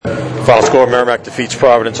Final score, Merrimack defeats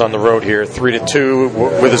Providence on the road here,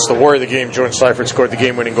 3-2. With us, the warrior of the game, Jordan Seifert, scored the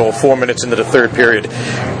game-winning goal 4 minutes into the third period.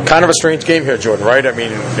 Kind of a strange game here, Jordan, right? I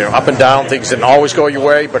mean, up and down, things didn't always go your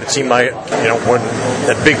way, but it seemed like, when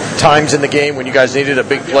at big times in the game, when you guys needed a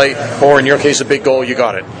big play, or in your case, a big goal, you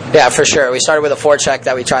got it. Yeah, for sure. We started with a forecheck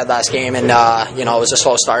that we tried last game, and, it was a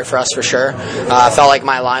slow start for us, for sure. I felt like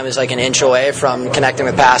my line was like an inch away from connecting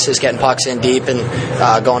with passes, getting pucks in deep, and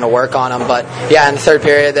going to work on them. But, yeah, in the third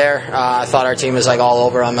period there, I thought our team was like all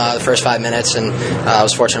over them the first 5 minutes, and I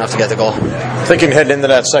was fortunate enough to get the goal. Thinking heading into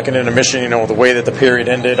that second intermission, the way that the period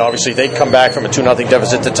ended, obviously they'd come back from a 2-0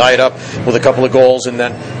 deficit to tie it up with a couple of goals, and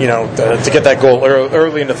then, to get that goal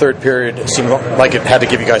early in the third period, it seemed like it had to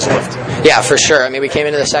give you guys a lift. Yeah, for sure. I mean, we came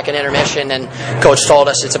into the second intermission, and Coach told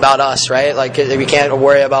us it's about us, right? Like, we can't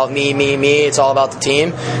worry about me. It's all about the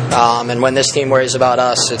team. And when this team worries about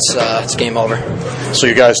us, it's game over. So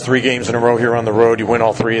you guys, 3 games in a row here on the road. You win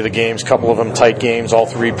all 3 of the games, couple of them tight games, all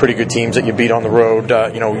 3 pretty good teams that you beat on the road.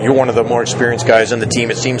 You're one of the more experienced guys in the team.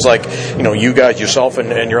 It seems like, you guys, yourself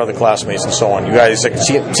and your other classmates and so on, you guys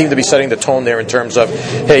seem to be setting the tone there in terms of,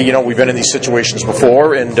 hey, we've been in these situations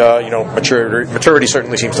before, and, maturity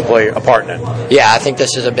certainly seems to play a part in it. Yeah, I think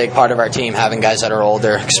this is a big part of our team. Having guys that are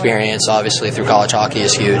older, experience, obviously, through college hockey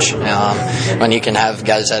is huge. When you can have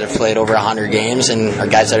guys that have played over 100 games or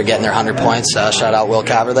guys that are getting their 100 points, shout out Will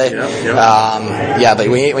Caverley. But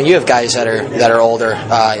when you have guys that are older,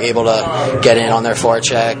 able to get in on their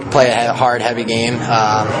forecheck, play a hard, heavy game,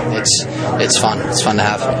 it's fun. It's fun to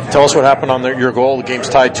have. Tell us what happened on your goal. The game's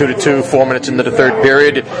tied 2-2, 4 minutes into the third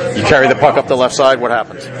period. You carry the puck up the left side. What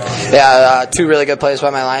happened? Yeah, 2 really good plays by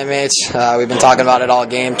my line mates. We've been talking about it all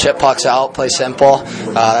game. Chip pucks out, play simple.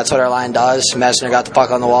 That's what our line does. Messner got the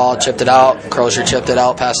puck on the wall, chipped it out. Crozier chipped it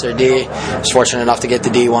out past their D. Was fortunate enough to get the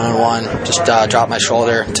D one-on-one. Just dropped my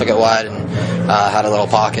shoulder, took it wide, and had a little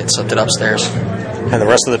pocket, slipped it upstairs. And the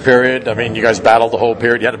rest of the period, I mean, you guys battled the whole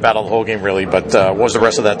period. You had to battle the whole game, really. But what was the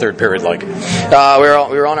rest of that third period like? We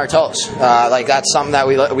were on our toes. That's something that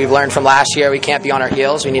we've learned from last year. We can't be on our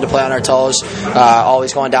heels. We need to play on our toes.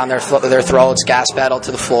 Always going down their throats, gas pedal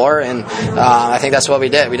to the floor. And I think that's what we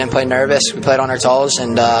did. We didn't play nervous. We played on our toes,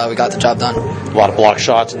 and we got the job done. A lot of block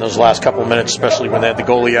shots in those last couple of minutes, especially when they had the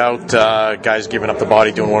goalie out. Guys giving up the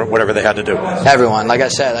body, doing whatever they had to do. Everyone, like I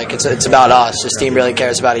said, it's about us. This team really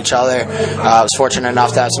cares about each other. I was fortunate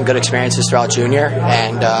enough to have some good experiences throughout junior,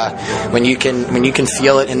 and when you can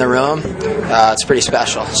feel it in the room, it's pretty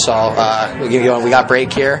special. So we got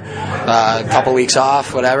break here, a couple weeks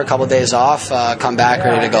off, whatever, a couple days off, come back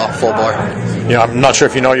ready to go full bore. I'm not sure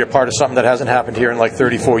if you're part of something that hasn't happened here in like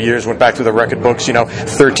 34 years. Went back through the record books.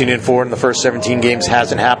 13-4 in the first 17 games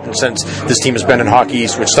hasn't happened since this team has been in Hockey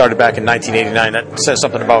East, which started back in 1989. That says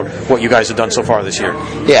something about what you guys have done so far this year.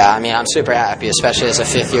 Yeah, I mean, I'm super happy, especially as a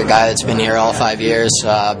fifth-year guy that's been here all 5 years.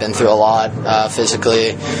 Been through a lot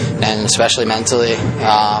physically and especially mentally.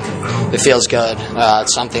 It feels good.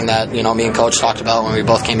 It's something that me and Coach talked about when we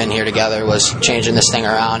both came in here together, was changing this thing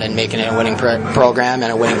around and making it a winning program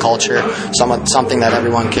and a winning culture. Something that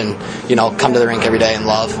everyone can come to the rink every day and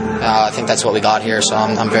love. I think that's what we got here, so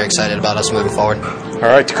I'm very excited about us moving forward. All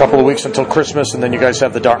right, a couple of weeks until Christmas, and then you guys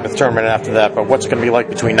have the Dartmouth tournament after that. But what's it going to be like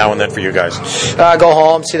between now and then for you guys? Go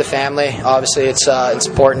home, see the family. Obviously, it's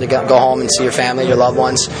important to go home and see your family, your loved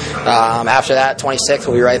ones. After that, 26th,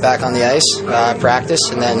 we'll be right back on the ice, practice,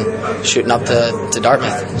 and then shooting up to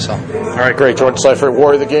Dartmouth. So. All right, great. Jordan Seifert,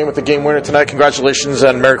 warrior of the game with the game winner tonight. Congratulations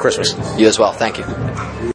and Merry Christmas. You as well. Thank you.